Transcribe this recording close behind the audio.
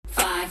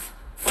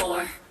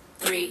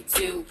3,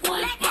 2,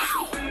 1,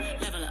 watch me.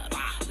 Level up,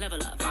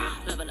 level up,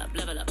 level up,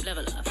 level up,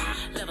 level up,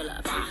 level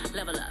up,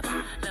 level up,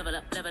 level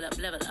up, level up,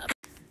 level up.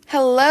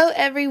 Hello,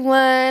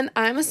 everyone.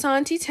 I'm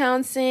Asante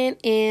Townsend,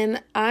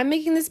 and I'm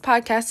making this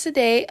podcast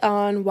today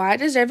on why I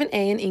deserve an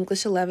A in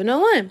English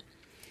 1101.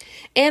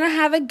 And I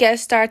have a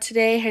guest star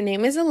today. Her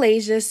name is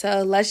Alasia,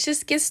 so let's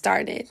just get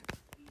started.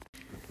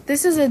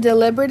 This is a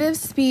deliberative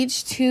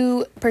speech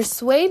to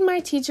persuade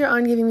my teacher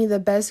on giving me the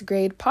best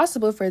grade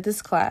possible for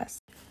this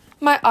class.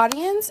 My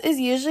audience is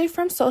usually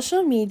from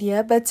social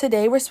media, but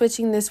today we're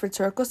switching this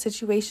rhetorical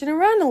situation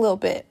around a little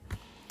bit.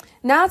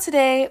 Now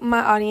today,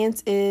 my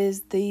audience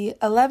is the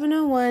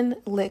 1101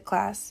 Lit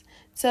class.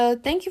 So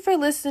thank you for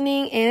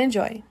listening and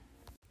enjoy.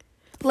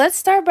 Let's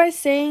start by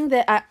saying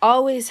that I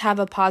always have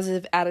a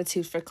positive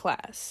attitude for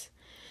class.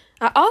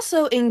 I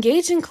also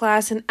engage in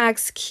class and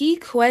ask key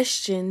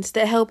questions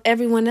that help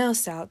everyone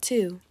else out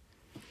too.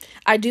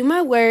 I do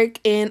my work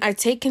and I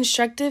take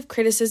constructive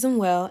criticism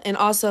well and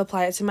also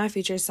apply it to my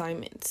future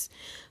assignments.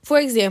 For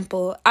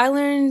example, I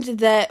learned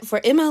that for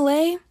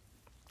MLA,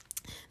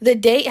 the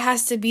date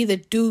has to be the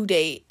due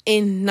date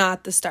and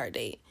not the start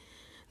date.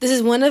 This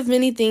is one of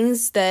many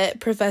things that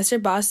Professor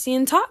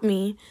Bastian taught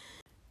me.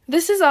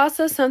 This is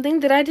also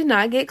something that I did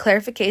not get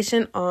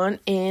clarification on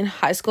in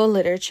high school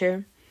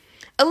literature.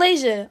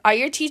 Alasia, are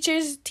your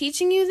teachers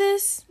teaching you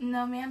this?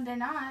 No, ma'am, they're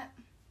not.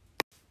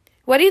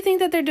 What do you think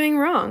that they're doing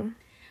wrong?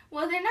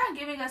 Well, they're not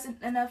giving us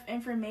enough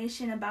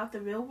information about the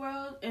real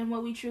world and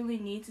what we truly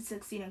need to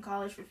succeed in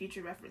college for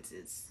future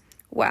references.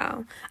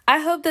 Wow. I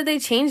hope that they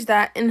change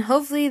that, and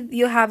hopefully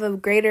you'll have a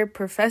greater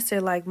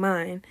professor like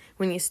mine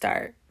when you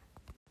start.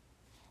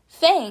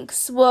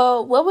 Thanks.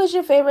 Well, what was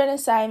your favorite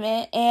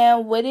assignment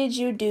and what did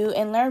you do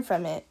and learn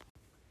from it?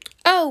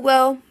 Oh,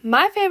 well,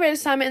 my favorite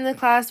assignment in the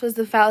class was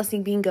the fallacy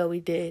bingo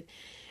we did.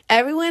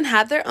 Everyone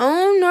had their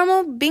own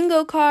normal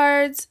bingo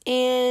cards,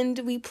 and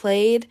we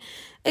played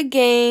a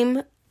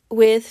game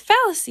with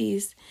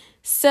fallacies.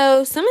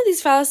 So some of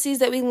these fallacies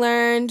that we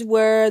learned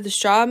were the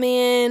straw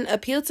man,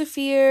 appeal to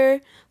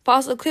fear,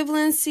 false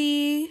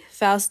equivalency,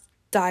 false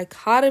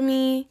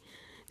dichotomy,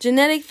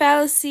 genetic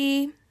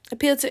fallacy,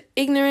 appeal to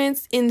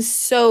ignorance, and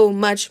so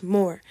much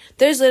more.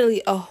 There's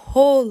literally a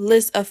whole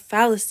list of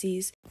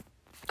fallacies.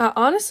 I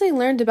honestly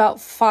learned about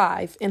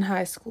 5 in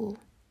high school.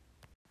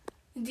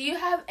 Do you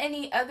have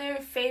any other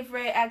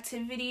favorite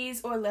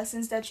activities or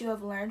lessons that you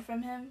have learned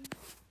from him?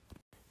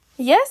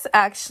 Yes,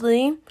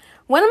 actually.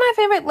 One of my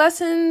favorite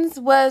lessons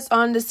was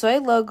on the soi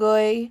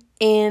logoi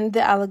and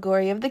the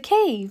allegory of the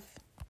cave.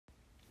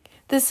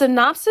 The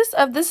synopsis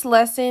of this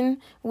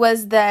lesson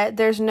was that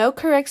there's no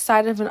correct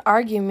side of an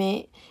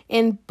argument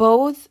and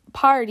both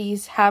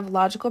parties have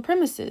logical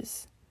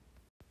premises.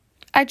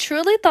 I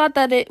truly thought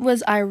that it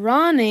was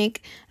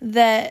ironic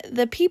that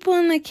the people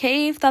in the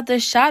cave thought the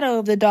shadow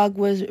of the dog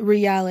was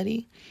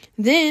reality.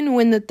 Then,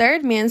 when the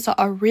third man saw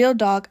a real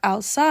dog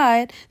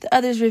outside, the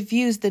others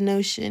refused the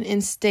notion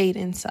and stayed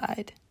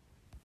inside.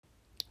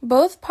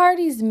 Both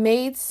parties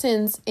made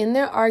sense in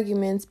their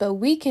arguments, but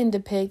we can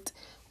depict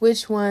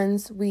which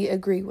ones we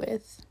agree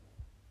with.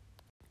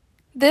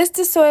 This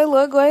De Soi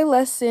Logoi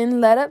lesson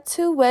led up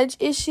to wedge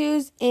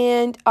issues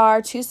and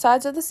are two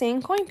sides of the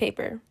same coin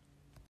paper.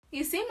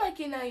 You seem like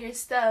you know your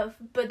stuff,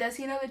 but does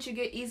he know that you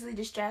get easily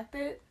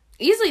distracted?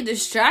 Easily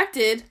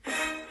distracted?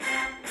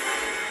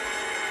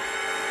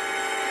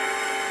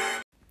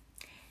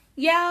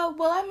 Yeah,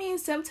 well, I mean,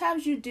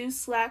 sometimes you do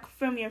slack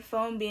from your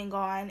phone being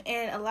gone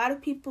and a lot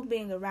of people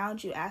being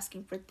around you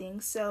asking for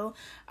things. So,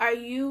 are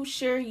you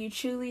sure you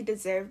truly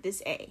deserve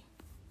this A?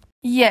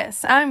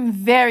 Yes, I'm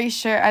very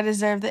sure I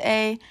deserve the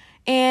A.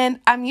 And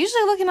I'm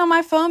usually looking on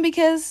my phone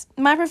because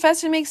my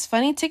professor makes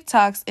funny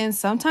TikToks and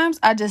sometimes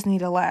I just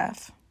need a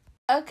laugh.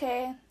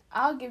 Okay,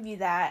 I'll give you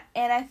that.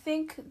 And I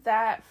think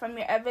that from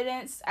your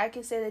evidence, I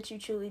can say that you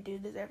truly do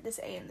deserve this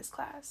A in this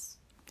class.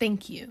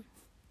 Thank you.